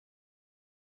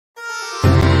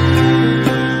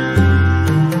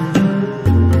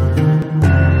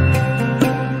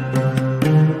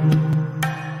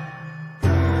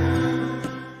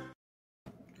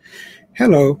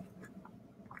Hello,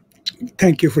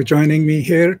 thank you for joining me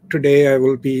here. Today I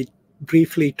will be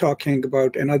briefly talking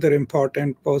about another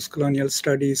important post-colonial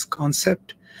studies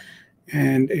concept,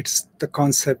 and it's the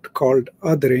concept called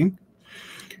othering.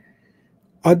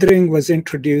 Othering was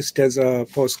introduced as a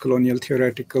post-colonial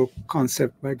theoretical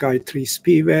concept by Gayatri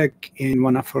Spivak in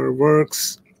one of her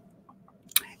works,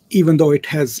 even though it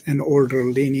has an older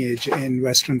lineage in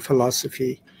Western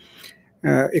philosophy.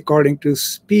 According to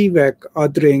Spivak,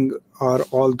 othering are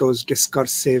all those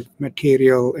discursive,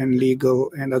 material, and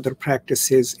legal and other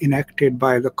practices enacted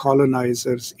by the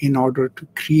colonizers in order to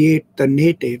create the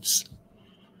natives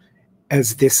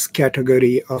as this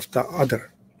category of the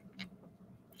other,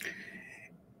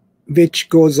 which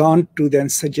goes on to then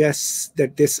suggest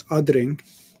that this othering,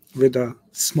 with a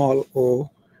small o,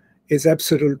 is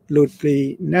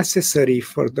absolutely necessary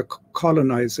for the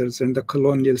colonizers and the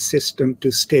colonial system to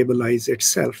stabilize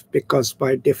itself, because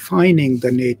by defining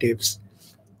the natives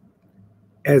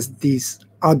as these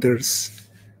others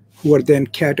who are then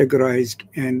categorized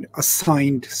and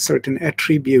assigned certain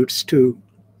attributes to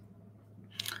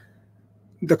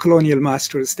the colonial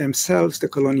masters themselves, the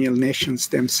colonial nations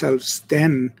themselves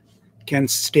then can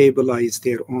stabilize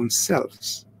their own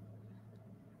selves,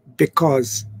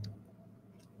 because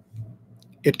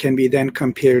it can be then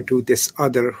compared to this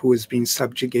other who is being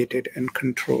subjugated and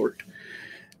controlled.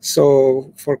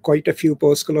 So for quite a few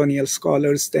post-colonial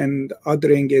scholars, then the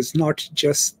othering is not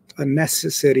just a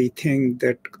necessary thing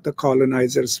that the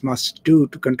colonizers must do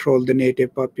to control the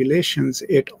native populations.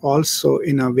 It also,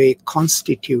 in a way,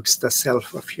 constitutes the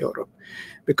self of Europe,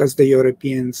 because the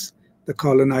Europeans, the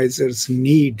colonizers,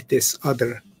 need this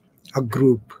other, a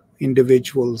group,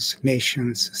 individuals,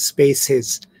 nations,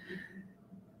 spaces,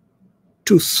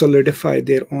 to solidify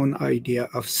their own idea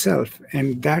of self.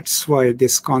 And that's why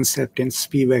this concept in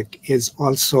Spivak is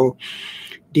also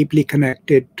deeply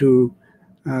connected to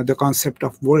the concept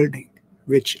of worlding,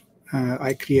 which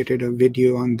I created a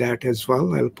video on that as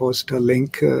well. I'll post a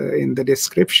link in the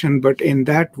description. But in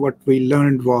that, what we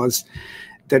learned was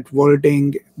that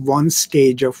worlding, one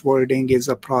stage of worlding is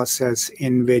a process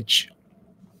in which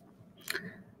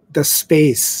the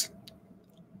space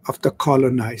of the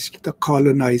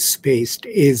colonized space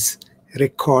is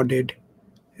recorded,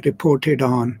 reported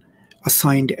on,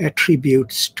 assigned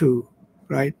attributes to,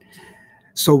 right?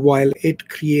 So while it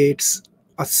creates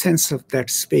a sense of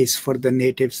that space for the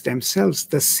natives themselves,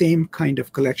 the same kind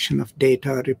of collection of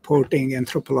data, reporting,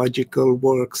 anthropological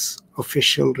works,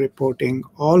 official reporting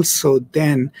also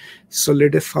then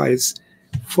solidifies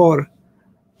for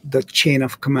the chain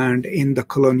of command in the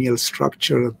colonial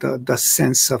structure, the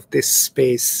sense of this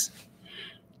space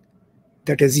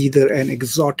that is either an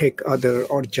exotic other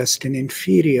or just an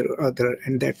inferior other,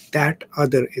 and that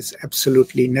other is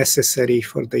absolutely necessary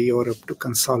for the Europe to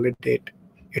consolidate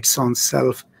its own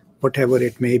self, whatever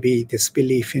it may be, this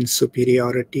belief in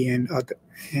superiority and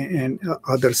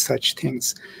other such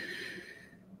things.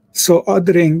 So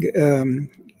othering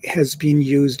has been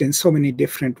used in so many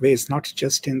different ways, not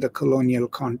just in the colonial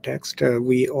context.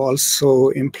 We also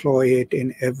employ it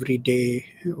in everyday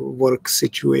work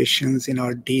situations, in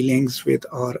our dealings with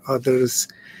our others,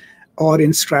 or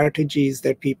in strategies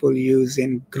that people use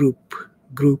in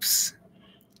groups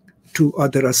to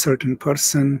other a certain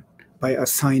person by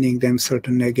assigning them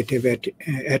certain negative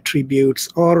attributes,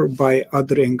 or by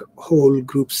othering whole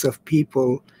groups of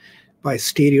people by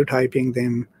stereotyping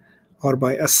them, or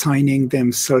by assigning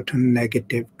them certain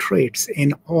negative traits.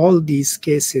 In all these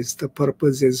cases, the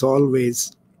purpose is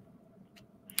always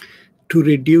to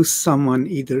reduce someone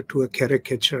either to a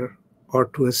caricature or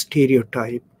to a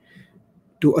stereotype,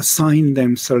 to assign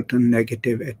them certain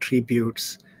negative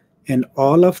attributes. And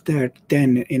all of that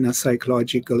then, in a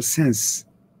psychological sense,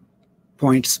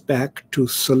 points back to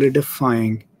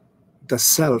solidifying the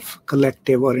self,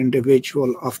 collective or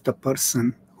individual, of the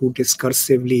person who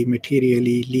discursively,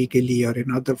 materially, legally, or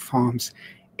in other forms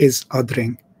is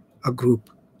othering a group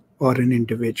or an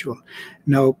individual.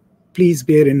 Now, please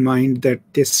bear in mind that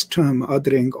this term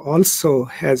othering also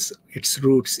has its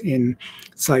roots in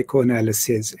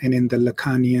psychoanalysis and in the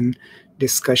Lacanian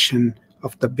discussion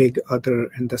of the big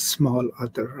other and the small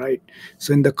other, right?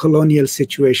 So in the colonial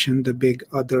situation, the big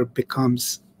other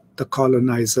becomes the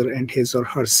colonizer and his or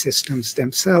her systems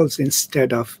themselves,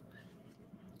 instead of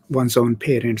one's own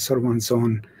parents or one's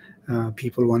own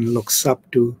people one looks up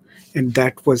to. And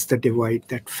that was the divide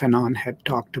that Fanon had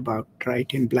talked about,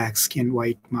 right, in Black Skin,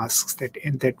 White Masks, that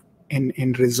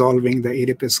in resolving the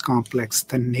Oedipus complex,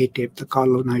 the native, the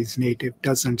colonized native,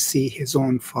 doesn't see his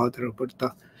own father, but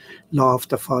the law of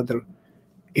the father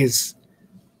is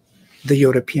the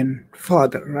European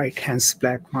father, right? Hence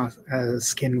black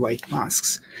skin, white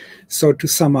masks. So to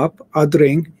sum up,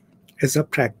 othering is a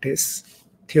practice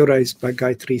theorized by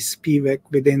Gayatri Spivak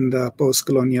within the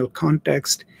post-colonial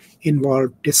context,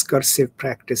 involved discursive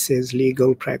practices,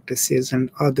 legal practices,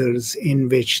 and others in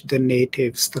which the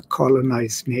natives, the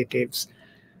colonized natives,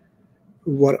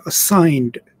 were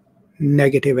assigned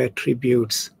negative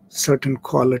attributes, certain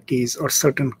qualities, or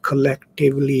certain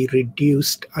collectively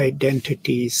reduced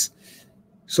identities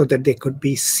so that they could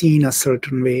be seen a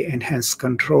certain way and hence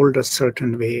controlled a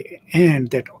certain way, and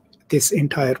that this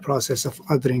entire process of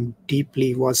othering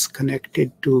deeply was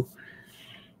connected to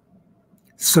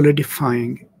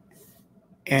solidifying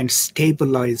and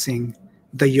stabilizing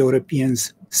the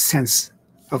Europeans' sense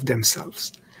of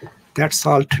themselves. That's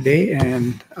all today,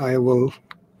 and I will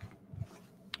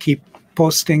keep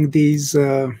posting these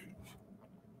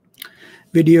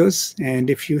videos. And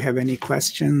if you have any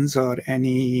questions or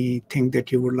anything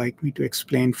that you would like me to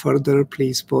explain further,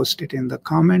 please post it in the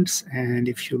comments. And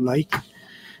if you like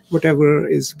whatever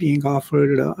is being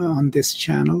offered on this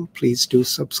channel, please do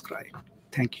subscribe.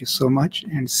 Thank you so much,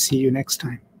 and see you next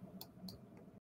time.